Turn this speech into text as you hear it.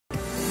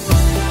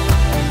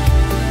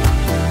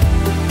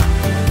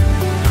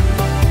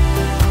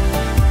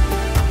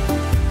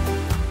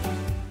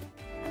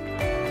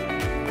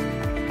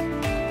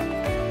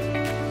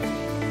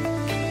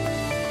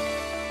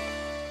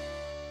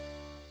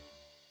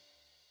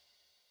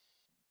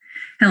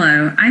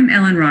Hello, I'm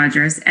Ellen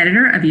Rogers,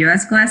 editor of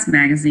US Glass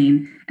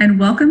Magazine, and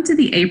welcome to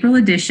the April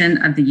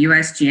edition of the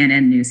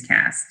USGNN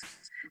Newscast.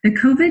 The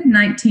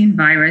COVID-19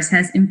 virus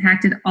has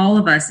impacted all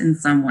of us in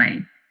some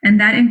way, and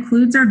that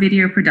includes our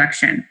video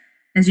production.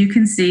 As you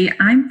can see,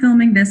 I'm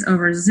filming this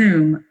over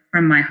Zoom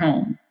from my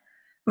home.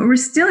 But we're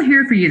still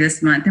here for you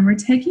this month, and we're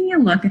taking a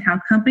look at how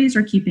companies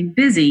are keeping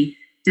busy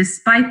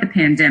despite the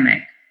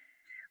pandemic.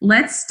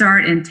 Let's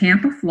start in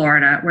Tampa,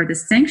 Florida, where the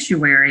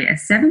Sanctuary, a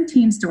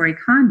 17-story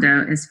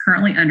condo, is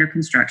currently under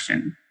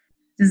construction.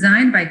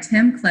 Designed by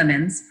Tim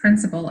Clemens,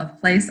 principal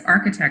of Place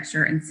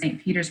Architecture in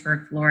St.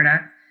 Petersburg,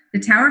 Florida, the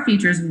tower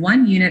features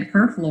one unit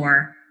per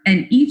floor,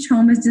 and each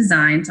home is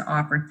designed to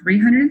offer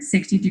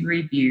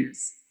 360-degree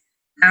views.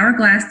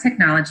 Hourglass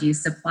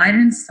Technologies supplied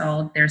and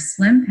installed their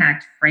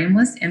slim-packed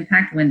frameless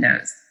impact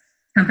windows.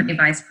 Company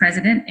Vice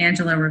President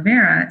Angela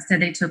Rivera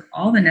said they took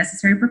all the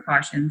necessary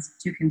precautions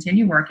to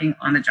continue working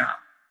on the job.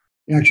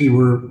 Actually,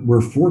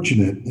 we're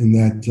fortunate in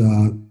that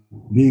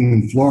being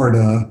in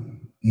Florida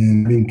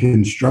and being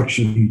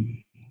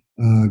construction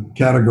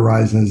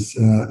categorized as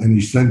an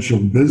essential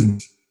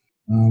business,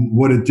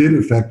 what it did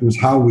affect was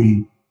how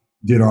we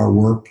did our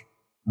work,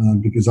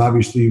 because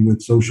obviously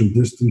with social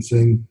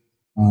distancing,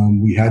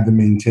 we had to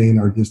maintain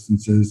our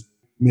distances,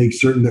 make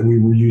certain that we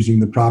were using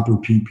the proper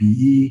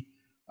PPE,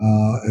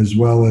 as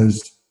well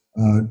as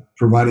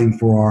providing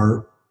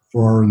for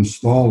our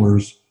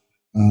installers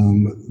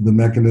the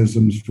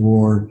mechanisms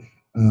for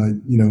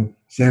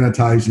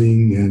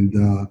sanitizing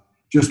and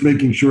just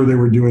making sure they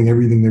were doing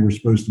everything they were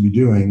supposed to be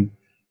doing.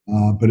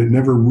 But it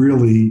never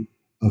really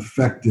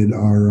affected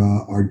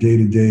our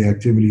day-to-day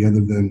activity,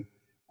 other than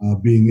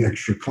being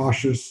extra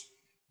cautious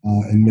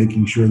and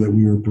making sure that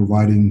we were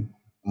providing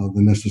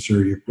the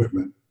necessary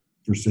equipment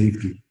for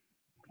safety.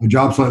 A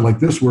job site like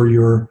this, where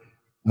you're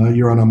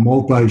on a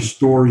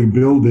multi-story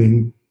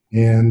building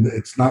and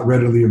it's not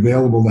readily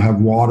available to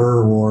have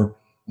water or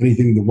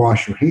anything to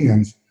wash your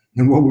hands.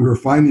 And what we were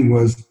finding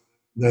was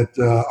that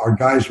our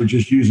guys were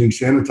just using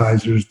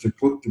sanitizers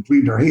to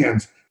clean their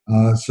hands.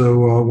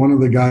 So one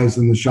of the guys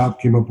in the shop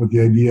came up with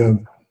the idea of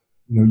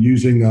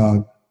using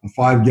a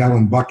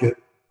 5-gallon bucket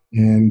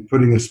and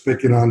putting a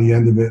spigot on the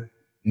end of it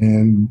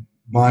and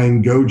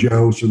buying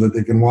Gojo so that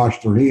they can wash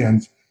their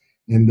hands.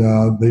 And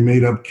they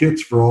made up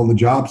kits for all the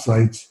job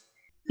sites.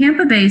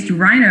 Tampa-based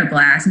Rhino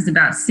Glass is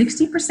about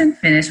 60%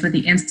 finished with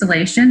the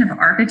installation of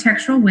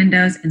architectural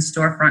windows and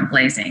storefront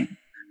glazing.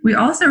 We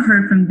also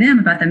heard from them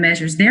about the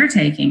measures they're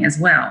taking as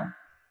well.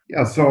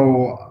 Yeah,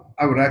 so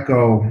I would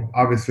echo,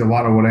 obviously, a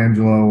lot of what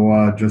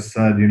Angelo just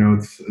said.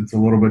 It's a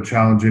little bit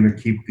challenging to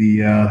keep the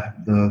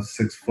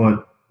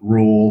 6-foot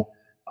rule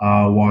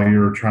while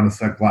you're trying to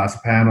set glass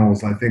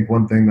panels. I think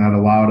one thing that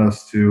allowed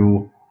us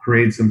to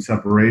create some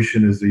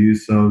separation is the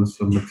use of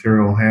some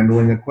material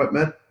handling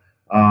equipment.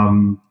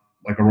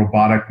 Like a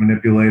robotic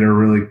manipulator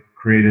really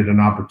created an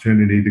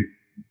opportunity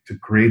to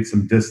create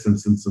some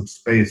distance and some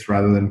space,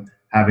 rather than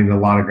having a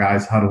lot of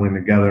guys huddling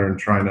together and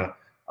trying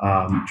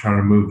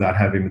to move that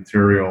heavy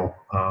material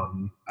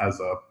as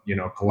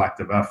a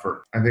collective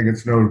effort. I think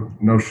it's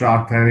no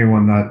shock to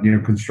anyone that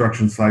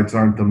construction sites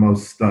aren't the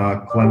most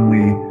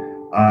cleanly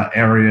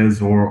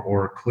areas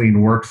or clean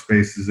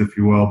workspaces, if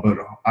you will. But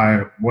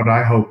what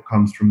I hope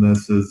comes from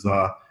this is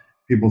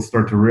people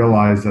start to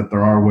realize that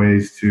there are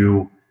ways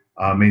to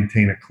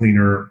maintain a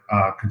cleaner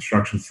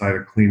construction site,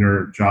 a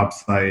cleaner job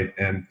site,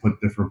 and put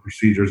different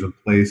procedures in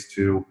place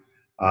to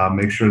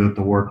make sure that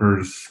the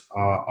workers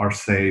are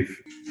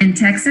safe. In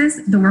Texas,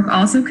 the work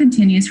also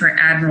continues for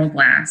Admiral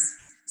Glass.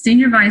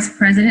 Senior Vice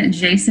President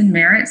Jason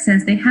Merritt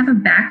says they have a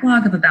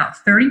backlog of about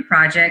 30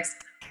 projects,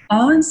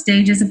 all in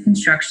stages of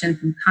construction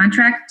from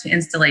contract to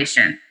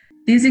installation.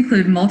 These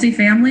include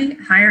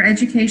multifamily, higher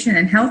education,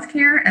 and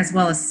healthcare, as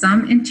well as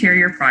some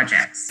interior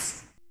projects.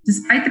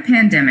 Despite the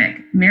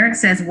pandemic, Merritt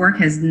says work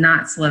has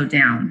not slowed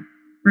down.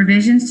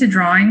 Revisions to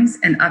drawings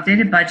and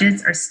updated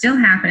budgets are still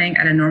happening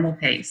at a normal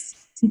pace.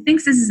 He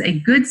thinks this is a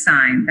good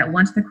sign that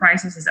once the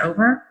crisis is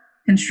over,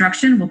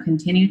 construction will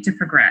continue to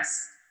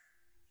progress.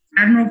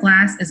 Admiral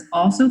Glass is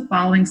also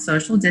following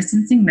social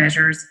distancing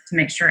measures to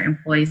make sure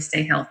employees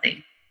stay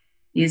healthy.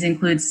 These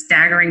include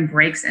staggering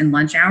breaks and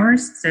lunch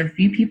hours so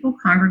few people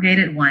congregate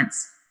at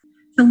once.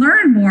 To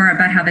learn more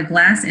about how the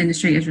glass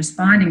industry is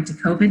responding to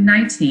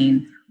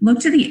COVID-19, look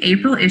to the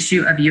April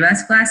issue of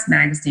US Glass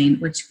Magazine,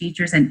 which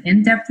features an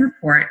in-depth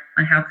report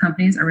on how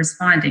companies are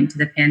responding to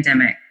the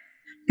pandemic.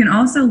 You can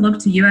also look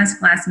to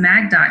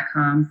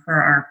usglassmag.com for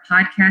our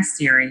podcast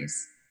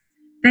series.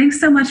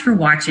 Thanks so much for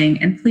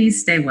watching, and please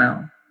stay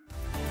well.